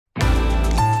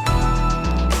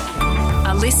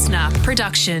listener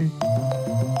production.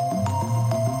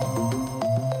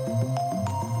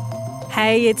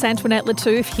 Hey, it's Antoinette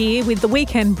Lattouf here with the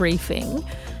Weekend Briefing.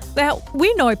 Now,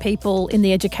 we know people in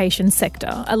the education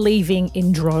sector are leaving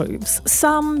in droves,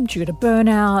 some due to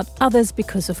burnout, others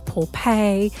because of poor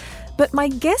pay. But my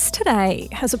guest today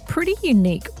has a pretty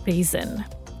unique reason.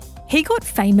 He got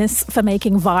famous for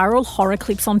making viral horror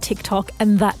clips on TikTok,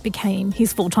 and that became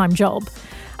his full-time job.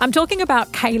 I'm talking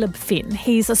about Caleb Finn.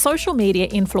 He's a social media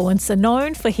influencer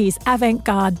known for his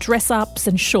avant-garde dress-ups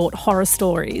and short horror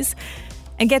stories.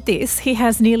 And get this, he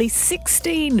has nearly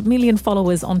 16 million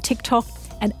followers on TikTok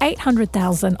and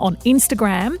 800,000 on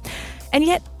Instagram. And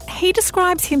yet he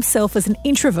describes himself as an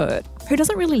introvert who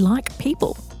doesn't really like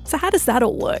people. So how does that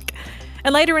all work?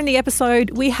 And later in the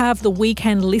episode, we have the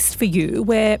weekend list for you,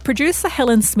 where producer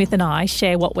Helen Smith and I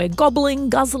share what we're gobbling,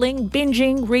 guzzling,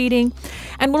 binging, reading.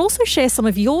 And we'll also share some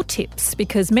of your tips,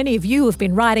 because many of you have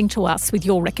been writing to us with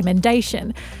your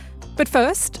recommendation. But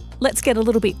first, let's get a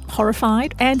little bit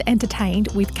horrified and entertained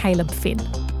with Caleb Finn.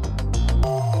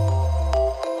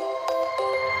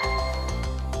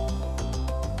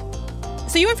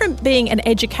 So you went from being an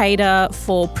educator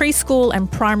for preschool and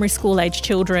primary school age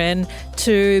children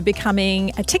to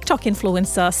becoming a TikTok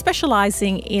influencer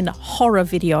specialising in horror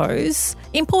videos.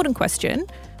 Important question.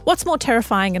 What's more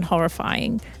terrifying and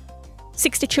horrifying?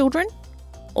 60 children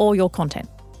or your content?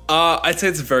 I'd say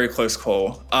it's a very close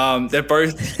call. They're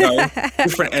both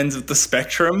different ends of the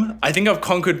spectrum. I think I've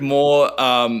conquered more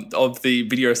of the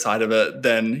video side of it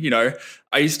than,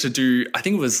 I used to do, I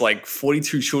think it was like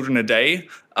 42 children a day.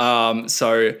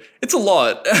 So it's a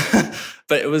lot,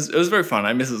 but it was very fun.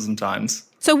 I miss it sometimes.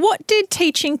 So what did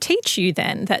teaching teach you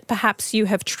then that perhaps you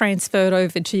have transferred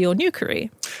over to your new career?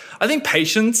 I think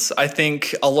patience. I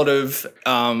think a lot of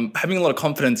having a lot of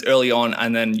confidence early on,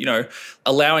 and then,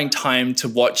 allowing time to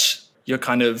watch your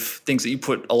kind of things that you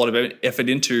put a lot of effort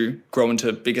into grow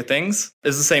into bigger things.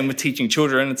 It's the same with teaching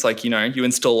children. It's like, you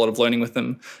instill a lot of learning with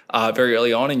them very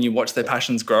early on, and you watch their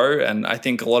passions grow. And I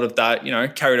think a lot of that,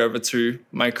 carried over to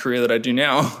my career that I do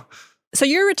now. So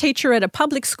you're a teacher at a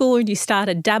public school and you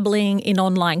started dabbling in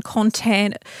online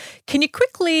content. Can you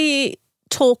quickly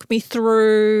talk me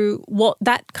through what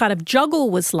that kind of juggle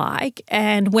was like,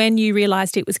 and when you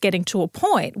realised it was getting to a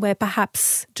point where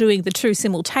perhaps doing the two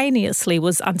simultaneously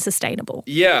was unsustainable?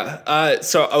 Yeah.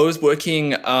 So I was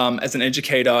working as an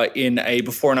educator in a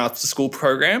before and after school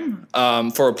program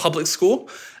for a public school.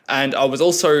 And I was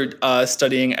also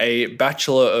studying a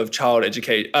Bachelor of Child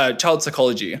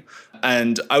Psychology.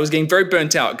 And I was getting very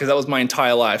burnt out because that was my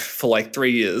entire life for like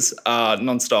 3 years,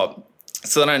 nonstop.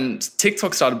 So then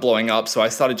TikTok started blowing up. So I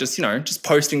started just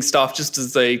posting stuff just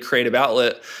as a creative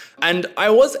outlet. And I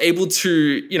was able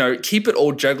to, keep it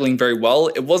all juggling very well.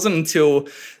 It wasn't until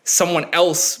someone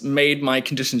else made my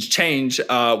conditions change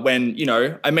when,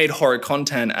 I made horror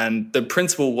content, and the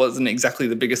principal wasn't exactly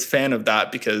the biggest fan of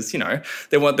that because,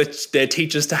 they want their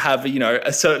teachers to have,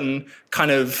 a certain kind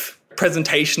of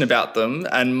presentation about them.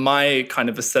 And my kind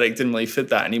of aesthetic didn't really fit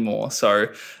that anymore. So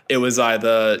it was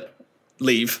either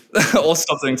leave or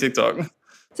stop doing TikTok.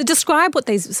 So describe what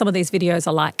some of these videos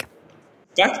are like.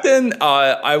 Back then,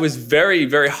 I was very,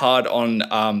 very hard on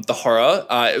the horror.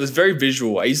 It was very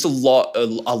visual. I used a lot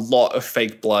of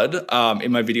fake blood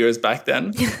in my videos back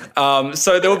then.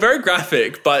 So they were very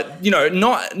graphic, but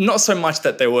not so much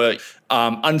that they were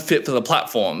unfit for the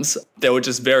platforms. They were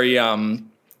just very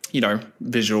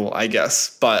visual, I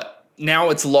guess. But now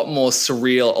it's a lot more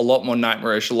surreal, a lot more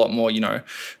nightmarish, a lot more,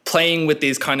 playing with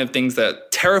these kind of things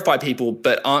that terrify people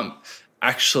but aren't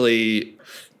actually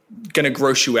going to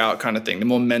gross you out kind of thing. They're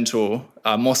more mental,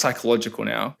 more psychological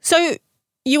now. So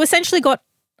you essentially got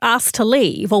asked to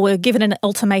leave or were given an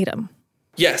ultimatum?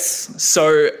 Yes.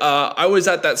 So I was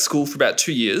at that school for about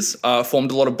 2 years,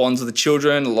 formed a lot of bonds with the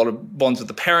children, a lot of bonds with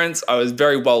the parents. I was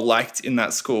very well liked in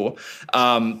that school.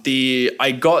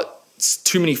 I got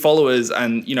too many followers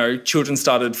and, children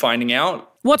started finding out.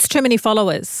 What's too many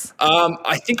followers?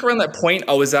 I think around that point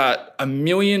I was at 1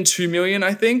 million, 2 million,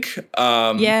 I think.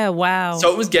 Yeah, wow.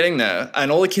 So it was getting there,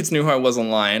 and all the kids knew who I was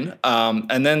online.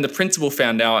 And then the principal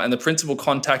found out, and the principal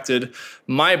contacted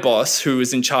my boss, who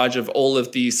was in charge of all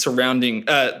of the surrounding,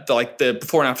 the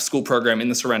before and after school program in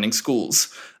the surrounding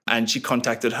schools. And she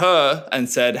contacted her and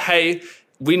said, hey,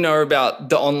 we know about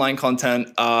the online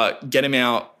content, get him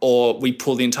out, or we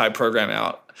pull the entire program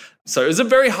out. So it was a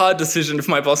very hard decision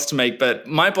for my boss to make, but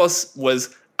my boss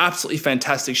was absolutely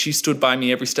fantastic. She stood by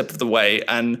me every step of the way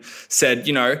and said,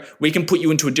 we can put you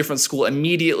into a different school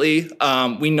immediately.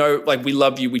 We know, we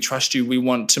love you, we trust you, we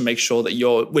want to make sure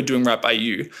that we're doing right by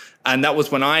you. And that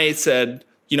was when I said,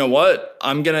 you know what,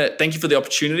 thank you for the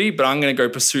opportunity, but I'm going to go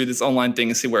pursue this online thing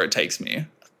and see where it takes me.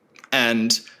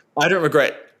 And I don't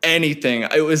regret anything.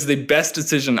 It was the best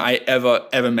decision I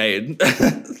ever made.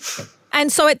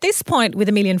 And so at this point, with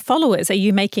 1 million followers, are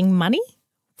you making money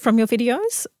from your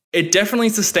videos? It definitely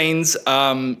sustains,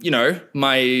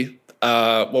 my,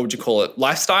 what would you call it,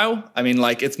 lifestyle. I mean,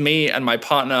 like, it's me and my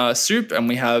partner, Soup, and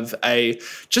we have a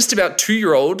just about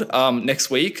 2-year-old next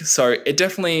week. So it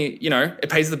definitely, it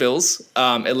pays the bills.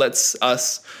 It lets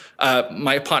us,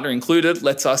 my partner included,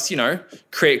 lets us,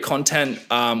 create content,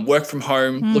 work from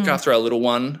home, look after our little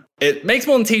one. It makes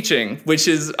more than teaching, which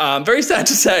is very sad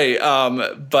to say,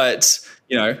 but,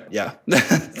 yeah.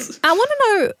 I want to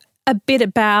know a bit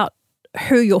about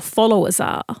who your followers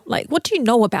are. Like, what do you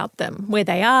know about them? Where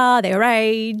they are, their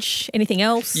age, anything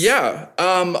else? Yeah,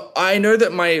 I know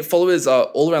that my followers are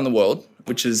all around the world,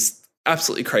 which is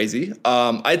absolutely crazy.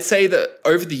 I'd say that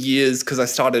over the years, because I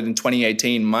started in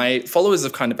 2018, my followers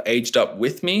have kind of aged up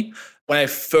with me. When I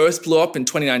first blew up in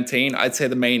 2019, I'd say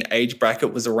the main age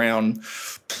bracket was around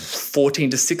 14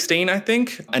 to 16, I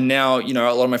think. And now,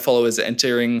 a lot of my followers are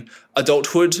entering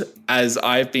adulthood as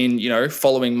I've been,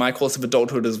 following my course of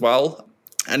adulthood as well.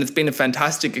 And it's been a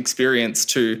fantastic experience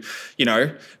to,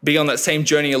 be on that same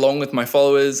journey along with my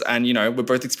followers. And, we're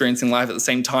both experiencing life at the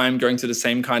same time, going through the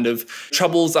same kind of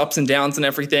troubles, ups and downs and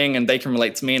everything. And they can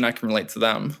relate to me and I can relate to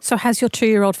them. So has your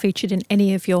 2-year-old featured in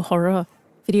any of your horror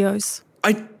videos?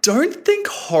 I don't think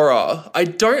horror. I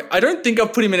don't think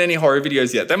I've put him in any horror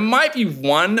videos yet. There might be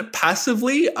one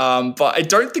passively, but I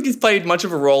don't think he's played much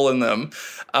of a role in them.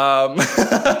 I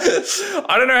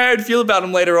don't know how I'd feel about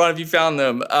him later on if you found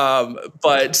them.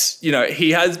 But,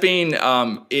 he has been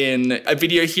in a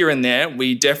video here and there.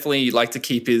 We definitely like to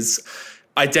keep his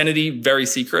identity very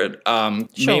secret. Sure.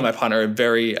 Me and my partner are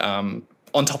very on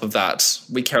top of that.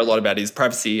 We care a lot about his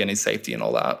privacy and his safety and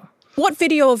all that. What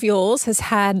video of yours has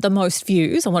had the most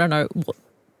views? I want to know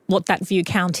what that view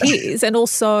count is and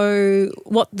also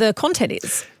what the content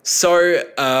is. So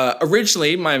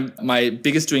originally, my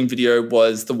biggest doing video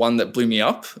was the one that blew me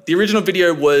up. The original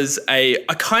video was a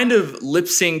kind of lip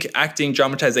sync acting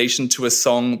dramatization to a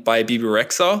song by Bibi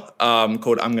Rexha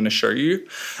called I'm Gonna Show You.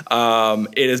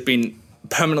 It has been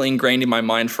permanently ingrained in my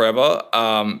mind forever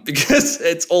because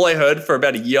it's all I heard for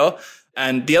about a year.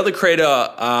 And the other creator,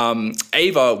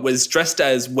 Ava, was dressed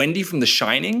as Wendy from The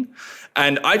Shining.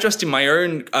 And I dressed in my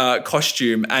own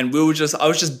costume and I was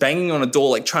just banging on a door,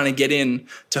 like trying to get in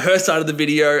to her side of the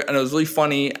video. And it was really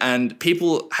funny. And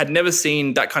people had never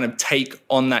seen that kind of take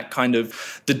on that kind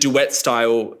of the duet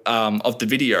style of the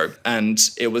video. And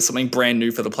it was something brand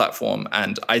new for the platform.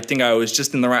 And I think I was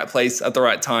just in the right place at the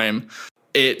right time.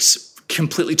 It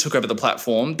completely took over the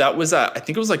platform. That was I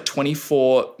think it was like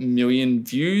 24 million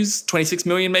views, 26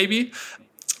 million maybe.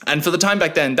 And for the time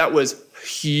back then, that was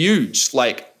huge,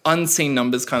 like unseen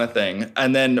numbers kind of thing.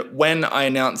 And then when I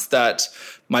announced that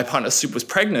my partner Soup was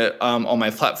pregnant on my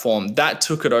platform, that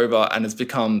took it over and has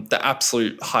become the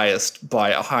absolute highest by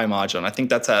a high margin. I think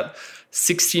that's at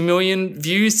 60 million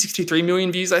views, 63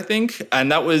 million views, I think. And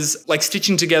that was like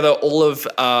stitching together all of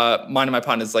mine and my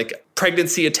partner's like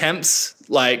pregnancy attempts,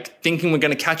 like thinking we're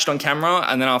going to catch it on camera.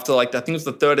 And then after like, I think it was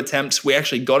the 3rd attempt, we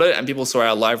actually got it and people saw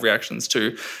our live reactions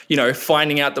to,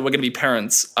 finding out that we're going to be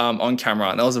parents on camera.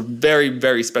 And that was a very,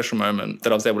 very special moment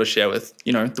that I was able to share with,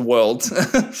 the world.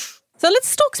 So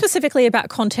let's talk specifically about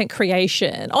content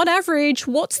creation. On average,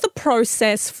 what's the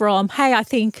process from, hey, I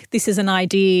think this is an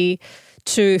idea,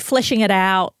 to fleshing it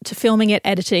out, to filming it,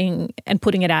 editing, and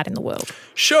putting it out in the world?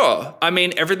 Sure. I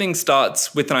mean, everything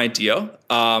starts with an idea.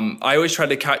 I always try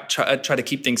to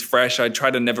keep things fresh. I try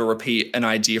to never repeat an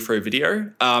idea for a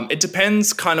video. It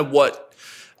depends kind of what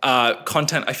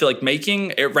content I feel like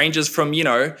making. It ranges from,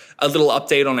 a little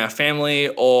update on our family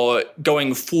or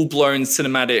going full-blown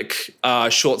cinematic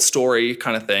short story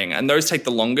kind of thing. And those take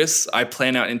the longest. I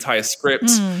plan out entire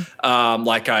scripts.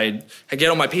 Like I get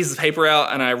all my pieces of paper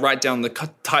out and I write down the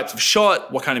types of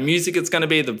shot, what kind of music it's going to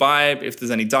be, the vibe, if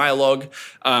there's any dialogue.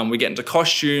 We get into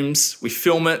costumes. We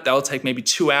film it. That'll take maybe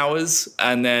 2 hours.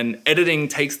 And then editing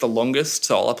takes the longest.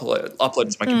 So I'll upload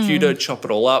it to my computer, chop it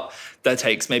all up. That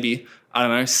takes maybe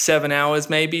 7 hours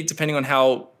maybe, depending on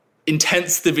how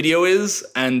intense the video is.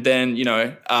 And then,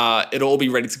 it'll all be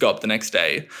ready to go up the next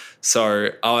day. So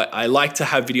I like to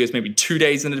have videos maybe 2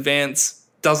 days in advance.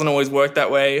 Doesn't always work that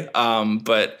way.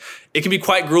 But it can be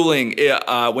quite grueling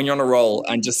when you're on a roll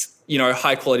and just,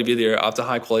 high quality video after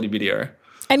high quality video.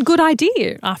 And good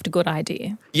idea after good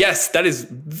idea. Yes, that is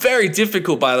very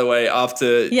difficult, by the way,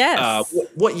 after, yes.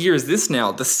 What year is this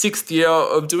now? The 6th year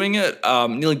of doing it,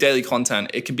 nearly daily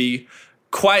content. It can be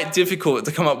quite difficult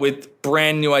to come up with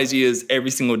brand new ideas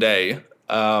every single day.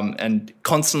 and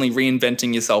constantly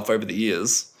reinventing yourself over the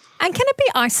years. And can it be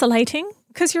isolating?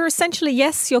 Because you're essentially,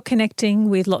 yes, you're connecting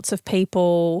with lots of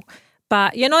people,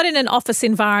 but you're not in an office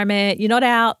environment. You're not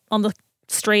out on the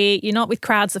street. You're not with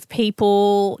crowds of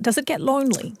people. Does it get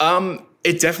lonely?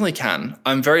 It definitely can.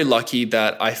 I'm very lucky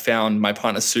that I found my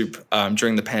partner Soup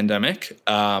during the pandemic.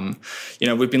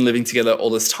 We've been living together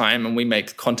all this time and we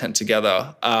make content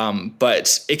together.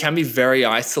 But it can be very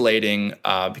isolating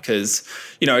because,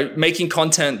 making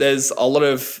content, there's a lot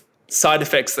of side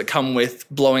effects that come with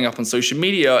blowing up on social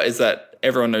media is that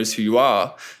everyone knows who you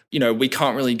are. We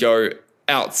can't really go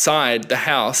outside the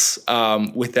house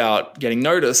without getting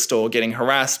noticed or getting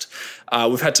harassed.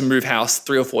 We've had to move house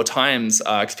 3 or 4 times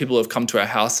because people have come to our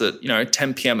house at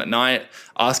 10 p.m. at night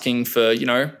asking for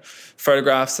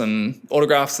photographs and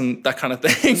autographs and that kind of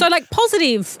thing. So like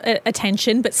positive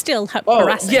attention, but still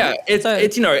harassing. Yeah, it's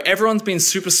everyone's been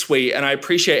super sweet, and I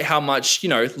appreciate how much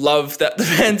love that the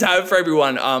fans have for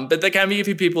everyone. But there can be a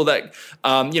few people that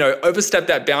overstep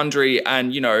that boundary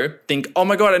and think, oh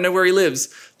my god, I know where he lives.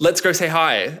 Let's go say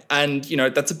hi, and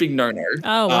that's a big no-no.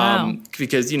 Oh wow!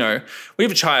 Because we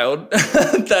have a child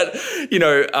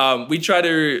that we try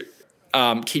to.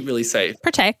 Keep really safe.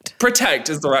 Protect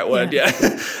is the right word,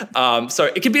 yeah. So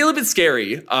it can be a little bit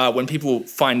scary when people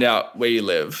find out where you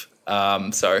live.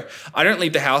 So I don't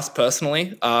leave the house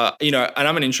personally, and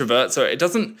I'm an introvert, so it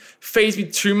doesn't faze me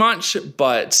too much,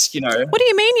 but, What do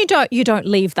you mean you don't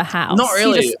leave the house? Not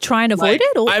really. You just try and avoid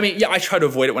it? Or? I try to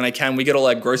avoid it when I can. We get all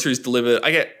our groceries delivered.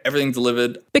 I get everything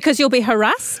delivered. Because you'll be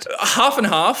harassed? Half and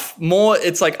half. More,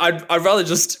 it's like I'd rather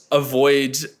just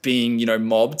avoid being,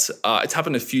 mobbed. It's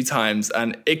happened a few times,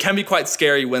 and it can be quite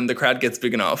scary when the crowd gets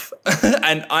big enough.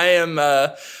 And I am,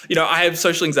 I have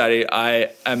social anxiety.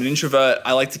 I am an introvert.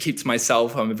 I like to keep to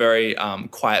myself. I'm a very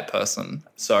quiet person.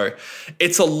 So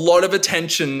it's a lot of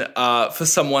attention for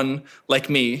someone like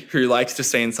me who likes to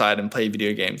stay inside and play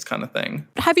video games kind of thing.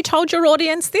 Have you told your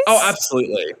audience this? Oh,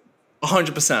 absolutely.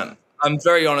 100%. I'm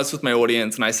very honest with my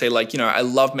audience and I say I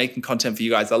love making content for you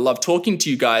guys. I love talking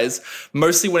to you guys,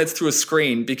 mostly when it's through a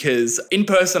screen, because in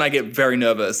person I get very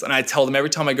nervous, and I tell them every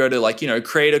time I go to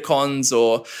creator cons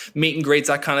or meet and greets,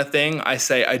 that kind of thing, I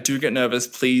say, I do get nervous.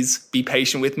 Please be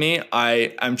patient with me.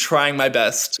 I am trying my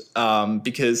best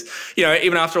because,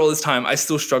 even after all this time, I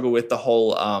still struggle with the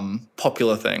whole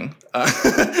popular thing.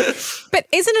 But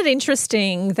isn't it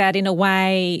interesting that in a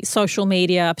way social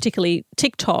media, particularly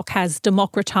TikTok, has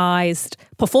democratized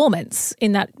performance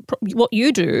in that what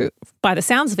you do, by the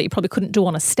sounds of it, you probably couldn't do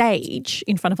on a stage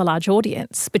in front of a large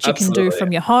audience, but you can do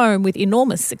from your home with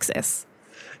enormous success.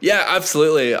 Yeah,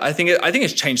 absolutely. I think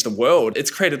it's changed the world.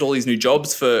 It's created all these new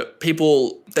jobs for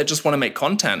people that just want to make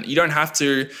content. You don't have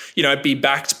to, be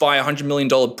backed by $100 million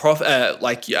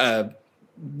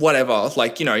whatever,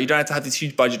 you don't have to have this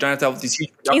huge budget, you don't have to have this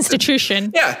huge production.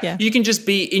 Institution. Yeah. You can just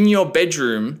be in your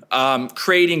bedroom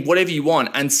creating whatever you want,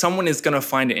 and someone is going to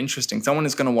find it interesting. Someone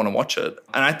is going to want to watch it.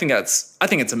 And I think it's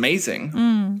amazing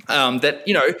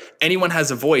that, anyone has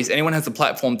a voice, anyone has a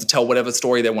platform to tell whatever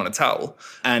story they want to tell.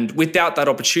 And without that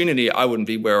opportunity, I wouldn't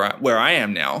be where I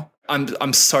am now.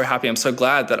 I'm so happy. I'm so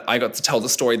glad that I got to tell the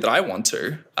story that I want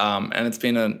to. And it's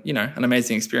been an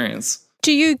amazing experience.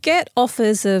 Do you get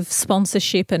offers of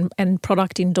sponsorship and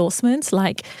product endorsements?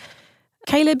 Like,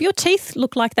 Caleb, your teeth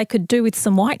look like they could do with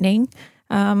some whitening.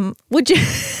 Would you?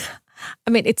 I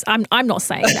mean, I'm not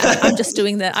saying that. I'm just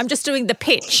doing the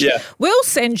pitch. Yeah. We'll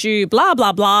send you blah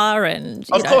blah blah, and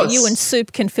you and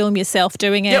Soup can film yourself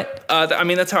doing it. Yep.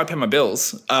 That's how I pay my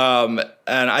bills. And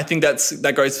I think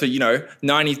that goes for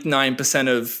 99%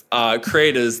 of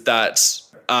creators that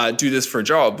do this for a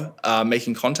job,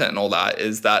 making content and all that,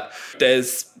 is that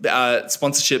there's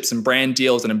sponsorships and brand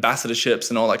deals and ambassadorships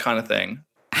and all that kind of thing.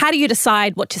 How do you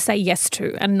decide what to say yes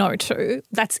to and no to?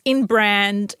 That's in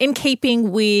brand, in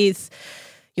keeping with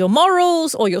your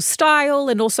morals or your style,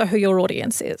 and also who your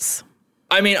audience is.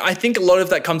 I think a lot of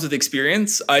that comes with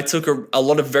experience. I took a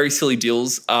lot of very silly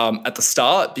deals at the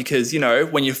start because,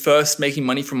 when you're first making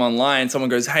money from online, someone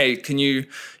goes, hey, can you,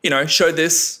 show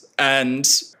this and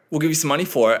we'll give you some money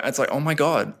for it. And it's like, oh my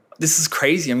God, this is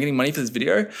crazy. I'm getting money for this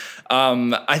video.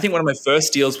 I think one of my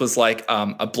first deals was like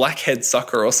a blackhead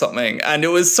sucker or something. And it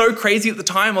was so crazy at the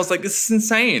time. I was like, this is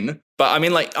insane. But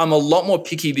I'm a lot more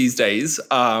picky these days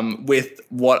with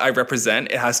what I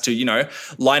represent. It has to,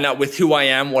 line up with who I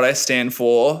am, what I stand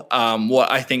for,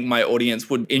 what I think my audience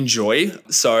would enjoy.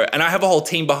 So, and I have a whole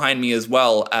team behind me as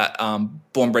well at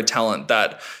Born Bred Talent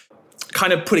that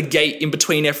kind of put a gate in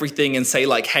between everything and say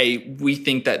like, hey, we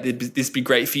think that this be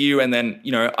great for you. And then,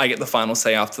 I get the final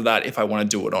say after that if I want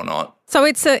to do it or not. So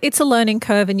it's a learning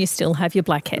curve and you still have your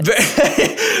black head.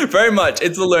 Very much.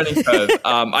 It's a learning curve.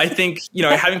 I think,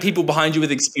 having people behind you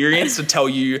with experience to tell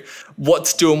you what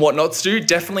to do and what not to do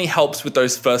definitely helps with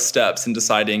those first steps in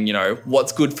deciding,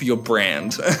 what's good for your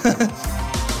brand.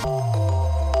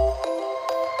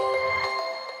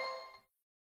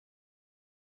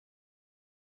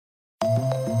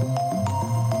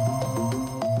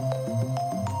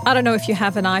 I don't know if you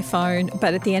have an iPhone,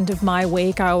 but at the end of my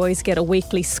week, I always get a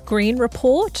weekly screen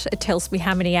report. It tells me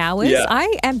how many hours. Yeah.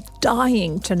 I am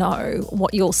dying to know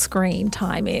what your screen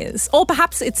time is. Or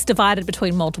perhaps it's divided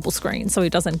between multiple screens, so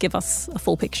it doesn't give us a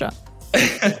full picture.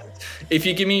 If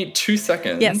you give me 2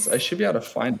 seconds, yes. I should be able to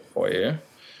find it for you.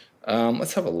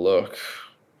 Let's have a look.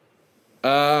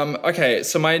 Okay,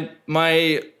 so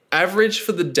my average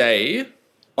for the day,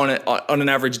 on an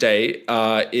average day,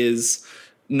 is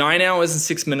 9 hours and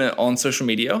 6 minutes on social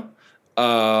media.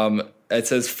 It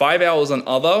says 5 hours on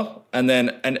other,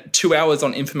 and 2 hours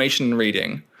on information and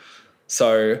reading.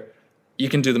 So you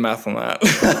can do the math on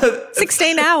that.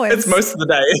 16 hours. It's most of the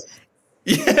day.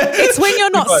 Yeah. It's when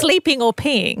you're not sleeping or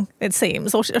peeing, it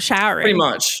seems, or showering. Pretty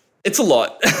much. It's a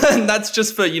lot. And that's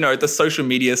just for, the social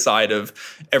media side of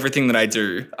everything that I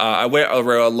do. I wear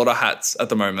a lot of hats at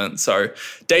the moment. So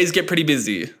days get pretty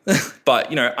busy.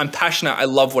 But, I'm passionate. I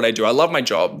love what I do. I love my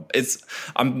job.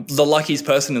 I'm the luckiest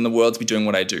person in the world to be doing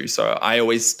what I do. So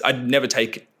I'd never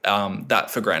take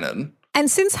that for granted. And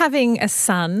since having a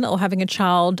son or having a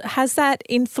child, has that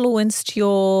influenced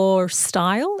your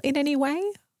style in any way?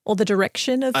 Or the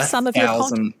direction of some of your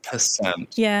content? 1,000%.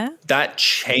 Yeah. That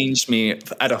changed me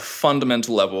at a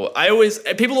fundamental level.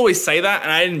 People always say that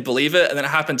and I didn't believe it. And then it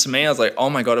happened to me. I was like, oh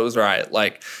my God, it was right.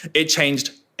 Like it changed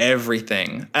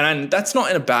everything. And that's not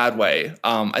in a bad way.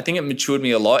 I think it matured me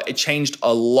a lot. It changed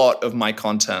a lot of my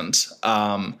content.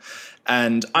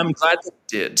 And I'm glad it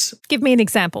did. Give me an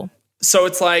example. So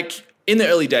it's like, in the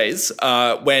early days,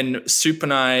 when Soup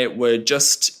and I were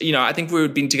just, I think we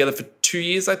had been together for 2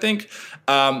 years, I think.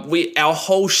 Our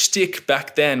whole shtick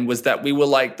back then was that we were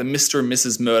like the Mr. and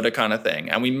Mrs. Murder kind of thing.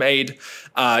 And we made,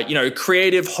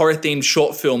 creative horror-themed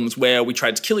short films where we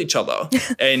tried to kill each other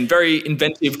in very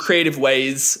inventive, creative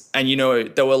ways. And,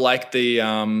 they were like the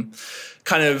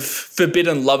kind of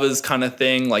forbidden lovers kind of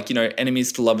thing, like,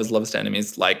 enemies to lovers, lovers to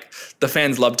enemies. Like the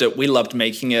fans loved it. We loved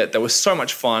making it. There was so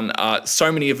much fun.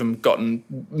 So many of them gotten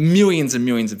millions and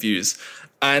millions of views.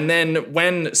 And then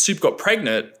when Soup got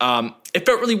pregnant, it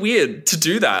felt really weird to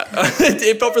do that.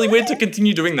 It felt really weird to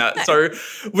continue doing that. So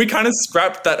we kind of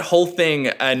scrapped that whole thing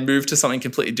and moved to something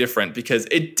completely different because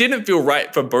it didn't feel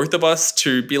right for both of us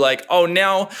to be like, oh,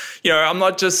 now, I'm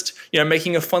not just,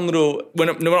 making a fun little, we're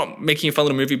not making a fun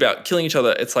little movie about killing each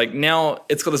other. It's like now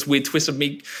it's got this weird twist of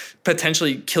me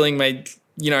potentially killing my,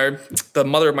 the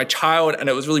mother of my child. And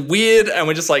it was really weird. And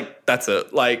we're just like, that's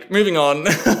it. Like moving on.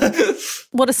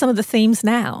 What are some of the themes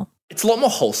now? It's a lot more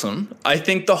wholesome. I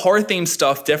think the horror theme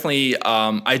stuff definitely,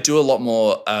 I do a lot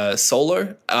more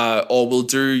solo or we'll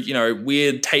do,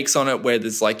 weird takes on it where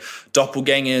there's like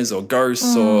doppelgangers or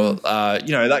ghosts or,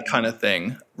 that kind of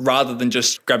thing rather than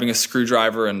just grabbing a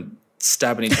screwdriver and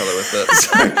stabbing each other with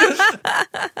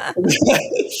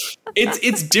it.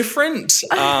 It's different,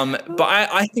 but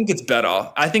I think it's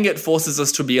better. I think it forces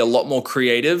us to be a lot more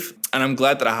creative. And I'm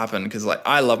glad that it happened because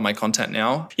I love my content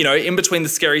now. In between the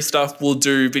scary stuff, we'll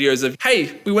do videos of,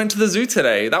 hey, we went to the zoo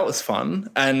today. That was fun.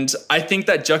 And I think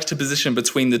that juxtaposition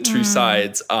between the two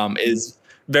sides is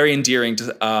very endearing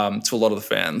to a lot of the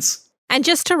fans. And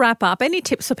just to wrap up, any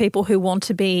tips for people who want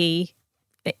to be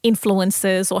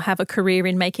influencers or have a career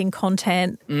in making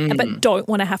content but don't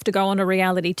want to have to go on a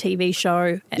reality TV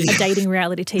show, a dating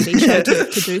reality TV show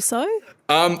to do so?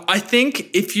 I think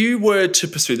if you were to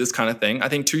pursue this kind of thing, I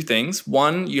think two things.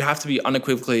 One, you have to be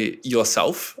unequivocally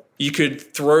yourself. You could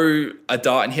throw a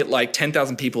dart and hit like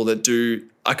 10,000 people that do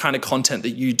a kind of content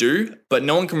that you do, but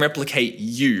no one can replicate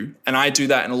you. And I do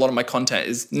that in a lot of my content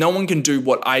is no one can do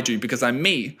what I do because I'm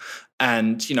me.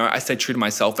 And, I stay true to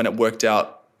myself and it worked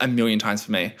out a million times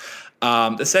for me.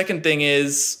 The second thing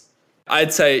is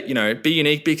I'd say, be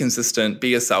unique, be consistent, be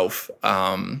yourself.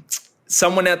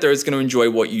 Someone out there is going to enjoy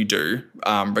what you do,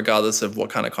 regardless of what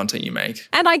kind of content you make.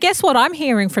 And I guess what I'm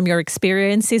hearing from your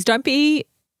experience is don't be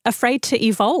afraid to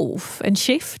evolve and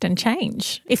shift and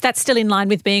change, if that's still in line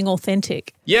with being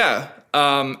authentic. Yeah,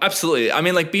 absolutely. I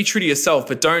mean, be true to yourself,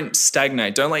 but don't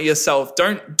stagnate. Don't let yourself,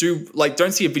 don't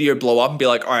see a video blow up and be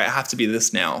like, all right, I have to be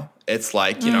this now. It's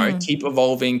keep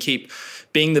evolving, keep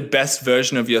being the best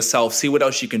version of yourself. See what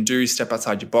else you can do. Step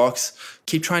outside your box.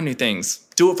 Keep trying new things.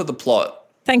 do it for the plot.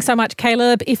 Thanks so much,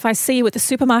 Caleb. If I see you at the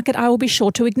supermarket, I will be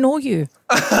sure to ignore you.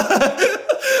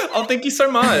 Oh, thank you so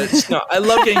much. No, I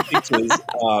love getting pictures.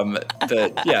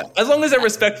 But yeah, as long as they're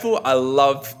respectful, I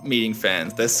love meeting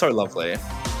fans. They're so lovely.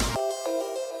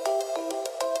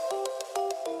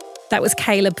 That was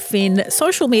Caleb Finn,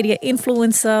 social media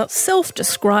influencer,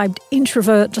 self-described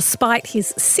introvert, despite his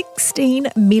 16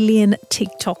 million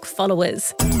TikTok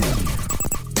followers.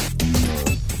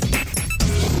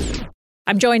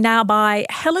 I'm joined now by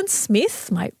Helen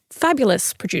Smith, my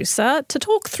fabulous producer, to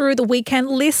talk through the weekend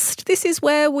list. This is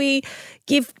where we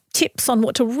give tips on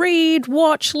what to read,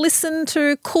 watch, listen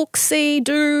to, cook, see,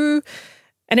 do,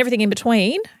 and everything in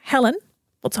between. Helen,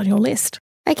 what's on your list?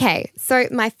 Okay, so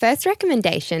my first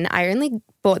recommendation, I only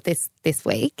bought this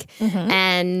week,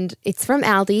 and it's from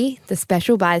Aldi, the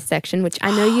special buys section, which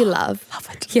I know you love. Love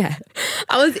it. Yeah.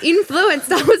 I was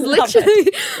influenced. I was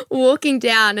literally walking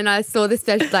down and I saw this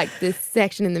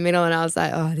section in the middle and I was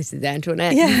like, oh, this is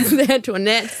Antoinette. Yeah. This is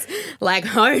Antoinette's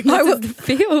home. This is the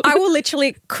field. I will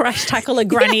literally crash tackle a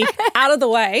granny out of the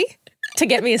way to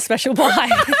get me a special buy.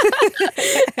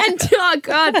 And oh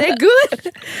God, they're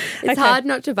good. It's hard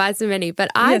not to buy so many, but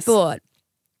I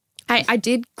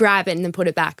did grab it and then put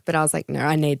it back, but I was like, no,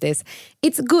 I need this.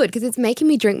 It's good because it's making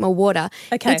me drink more water.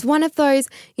 Okay. It's one of those,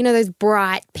 those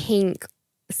bright pink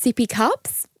sippy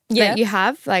cups that you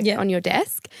have on your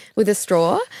desk with a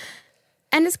straw,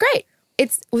 and it's great.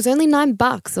 It was only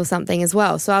 $9 or something as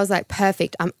well. So I was like,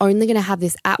 perfect. I'm only going to have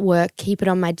this at work, keep it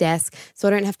on my desk so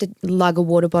I don't have to lug a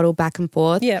water bottle back and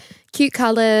forth. Yeah. Cute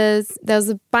colours. There was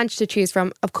a bunch to choose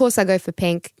from. Of course, I go for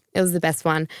pink. It was the best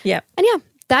one. Yeah. And yeah,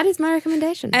 that is my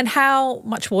recommendation. And how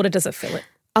much water does it fill it?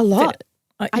 A lot.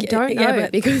 I don't know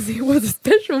because it was a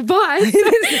special buy. So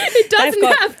it doesn't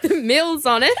have the mils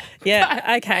on it.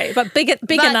 Yeah, okay. But big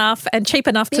enough and cheap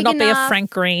enough to not be a Frank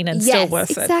Green and still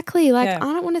worth it. Exactly. I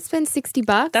don't want to spend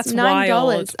 $60. That's $9.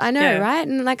 wild. I know, right?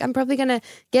 And I'm probably going to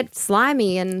get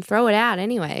slimy and throw it out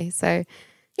anyway. So,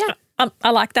 yeah. I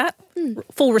like that.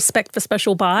 Full respect for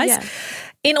special buys. Yeah.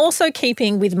 In also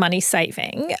keeping with money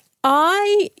saving,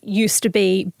 I used to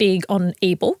be big on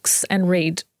ebooks and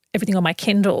read everything on my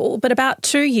Kindle. But about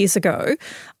 2 years ago,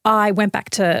 I went back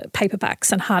to paperbacks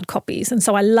and hard copies. And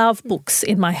so I love books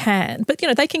in my hand. But,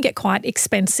 they can get quite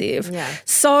expensive. Yeah.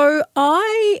 So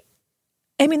I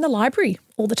am in the library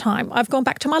all the time. I've gone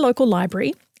back to my local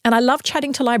library. And I love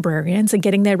chatting to librarians and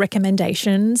getting their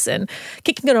recommendations and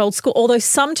kicking it old school. Although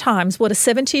sometimes what a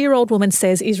 70-year-old woman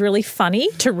says is really funny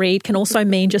to read can also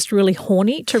mean just really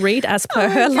horny to read as per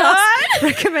her last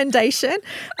recommendation.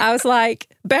 I was like,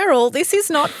 Beryl, this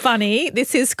is not funny.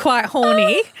 This is quite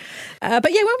horny.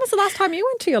 But yeah, when was the last time you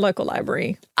went to your local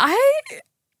library?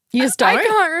 You just don't? I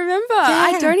can't remember.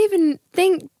 Yeah. I don't even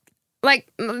think,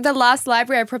 the last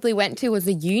library I probably went to was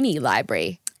a uni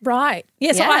library. Right.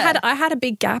 Yeah, so I had a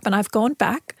big gap and I've gone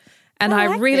back and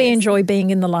I really enjoy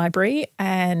being in the library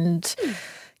and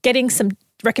getting some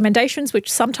recommendations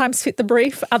which sometimes fit the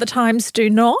brief, other times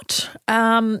do not.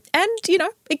 And,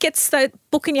 it gets the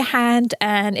book in your hand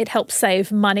and it helps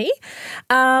save money.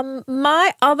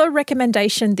 My other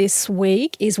recommendation this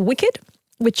week is Wicked,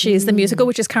 which is the musical,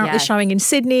 which is currently showing in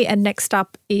Sydney, and next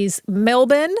up is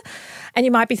Melbourne. And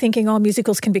you might be thinking,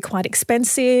 musicals can be quite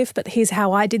expensive, but here's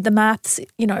how I did the maths.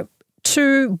 Buying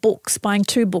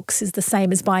 2 books is the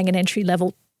same as buying an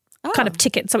entry-level kind of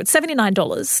ticket. So it's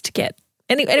 $79 to get,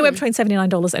 anywhere between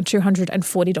 $79 and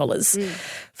 $240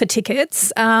 for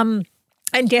tickets.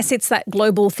 And yes, it's that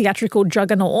global theatrical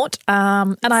juggernaut.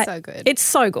 So good. It's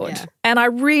so good. Yeah. And I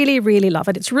really, really love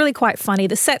it. It's really quite funny.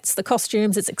 The sets, the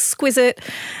costumes, it's exquisite.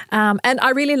 And I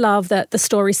really love that the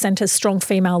story centres strong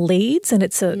female leads, and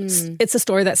it's a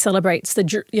story that celebrates the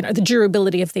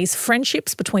durability of these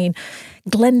friendships between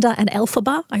Glenda and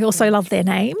Elphaba. I also love their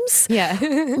names. Yeah.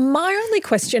 My only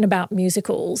question about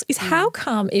musicals is how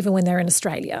come even when they're in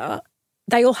Australia,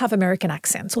 they all have American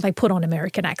accents, or they put on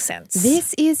American accents?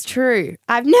 This is true.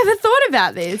 I've never thought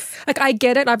about this. I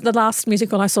get it. The last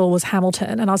musical I saw was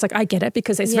Hamilton, and I was like, I get it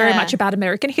because it's very much about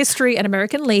American history and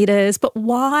American leaders. But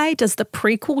why does the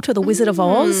prequel to The Wizard of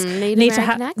Oz need to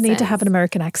have an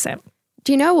American accent?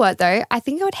 Do you know what, though? I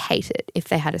think I would hate it if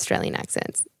they had Australian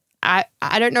accents. I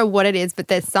don't know what it is, but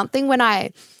there's something when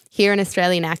I hear an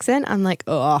Australian accent, I'm like,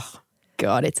 oh,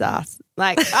 God, it's us.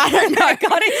 I don't know.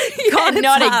 God,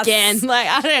 not us. Again.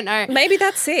 I don't know. Maybe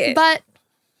that's it. But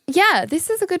yeah, this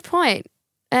is a good point.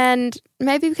 And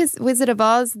maybe because Wizard of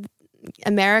Oz,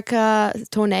 America,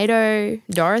 Tornado,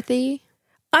 Dorothy.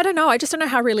 I don't know. I just don't know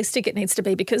how realistic it needs to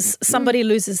be because somebody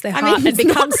loses their heart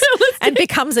and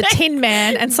becomes a tin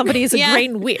man, and somebody is a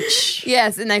green witch.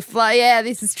 Yes, and they fly. Yeah,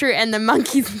 this is true. And the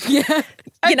monkeys. Yeah.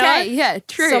 you know? Yeah,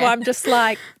 true. So I'm just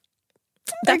like,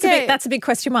 that's a big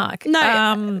question mark.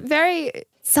 No,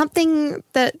 something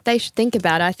that they should think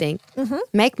about, I think. Mm-hmm.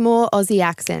 Make more Aussie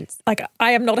accents. Like,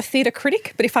 I am not a theatre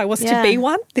critic, but if I was to be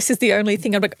one, this is the only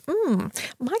thing I'm like,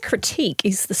 my critique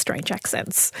is the strange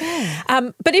accents.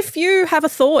 Yeah. But if you have a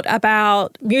thought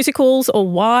about musicals or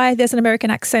why there's an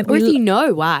American accent. Or if you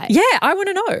know why. Yeah, I want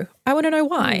to know. I want to know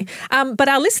why. But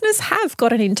our listeners have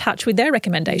gotten in touch with their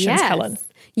recommendations, Helen.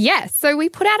 Yes. So we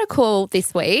put out a call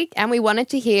this week and we wanted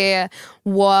to hear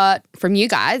from you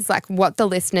guys, like what the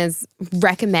listeners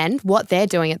recommend, what they're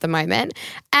doing at the moment.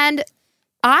 And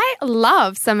I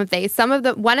love some of these.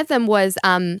 One of them was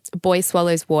Boy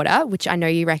Swallows Water, which I know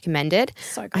you recommended.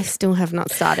 So good. I still have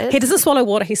not started. He doesn't swallow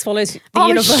water. He swallows the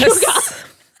universe. Sugar.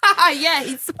 Yeah,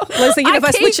 he swallows the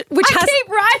universe, I keep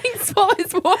writing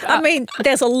swallows water. I mean,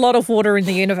 there's a lot of water in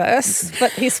the universe,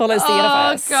 but he swallows the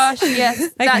universe. Oh gosh,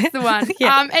 yes, that's the one.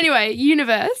 Yeah. Anyway,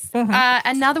 universe. Mm-hmm.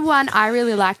 Another one I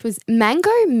really liked was mango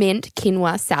mint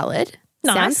quinoa salad.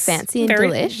 Nice. Sounds fancy and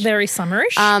delish. Very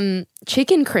summerish.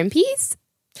 Chicken crimpies.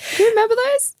 Do you remember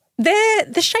those? They're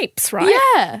the shapes, right?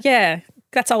 Yeah. Yeah.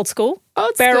 That's old school.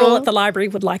 Beryl at the library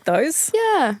would like those.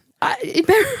 Yeah.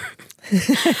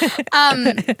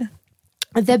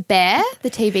 The Bear, the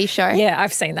TV show. Yeah,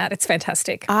 I've seen that. It's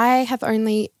fantastic. I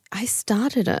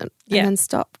started it and then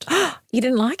stopped. You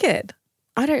didn't like it?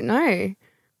 I don't know.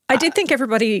 I did think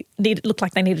everybody looked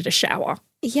like they needed a shower.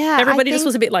 Yeah. Everybody just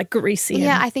was a bit like greasy.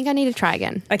 Yeah, I think I need to try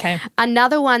again. Okay.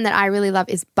 Another one that I really love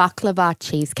is baklava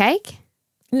cheesecake.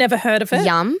 Never heard of it.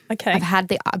 Yum. Okay. I've had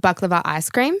the baklava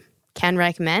ice cream. Can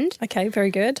recommend. Okay,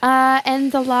 very good.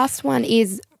 And the last one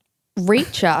is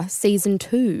Reacher Season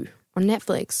 2 on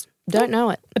Netflix. Don't know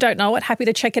it. I don't know it. Happy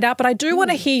to check it out. But I do want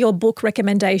to hear your book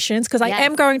recommendations because I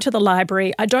am going to the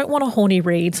library. I don't want a horny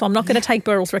read, so I'm not going to take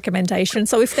Beryl's recommendation.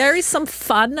 So if there is some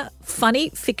funny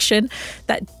fiction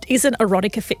that isn't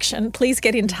erotica fiction, please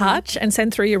get in touch and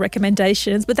send through your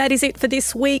recommendations. But that is it for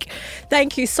this week.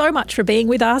 Thank you so much for being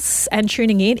with us and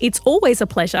tuning in. It's always a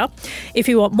pleasure. If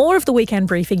you want more of the Weekend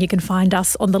Briefing, you can find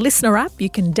us on the Listener app. You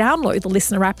can download the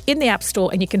Listener app in the App Store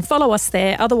and you can follow us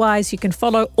there. Otherwise, you can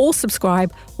follow or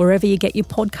subscribe wherever you get your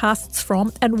podcasts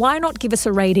from. And why not give us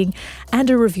a rating and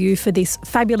a review for this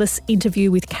fabulous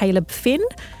interview with Caleb Finn?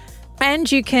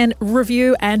 And you can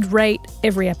review and rate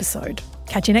every episode.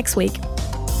 Catch you next week.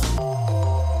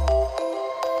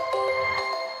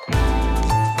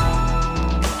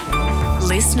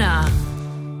 Listener.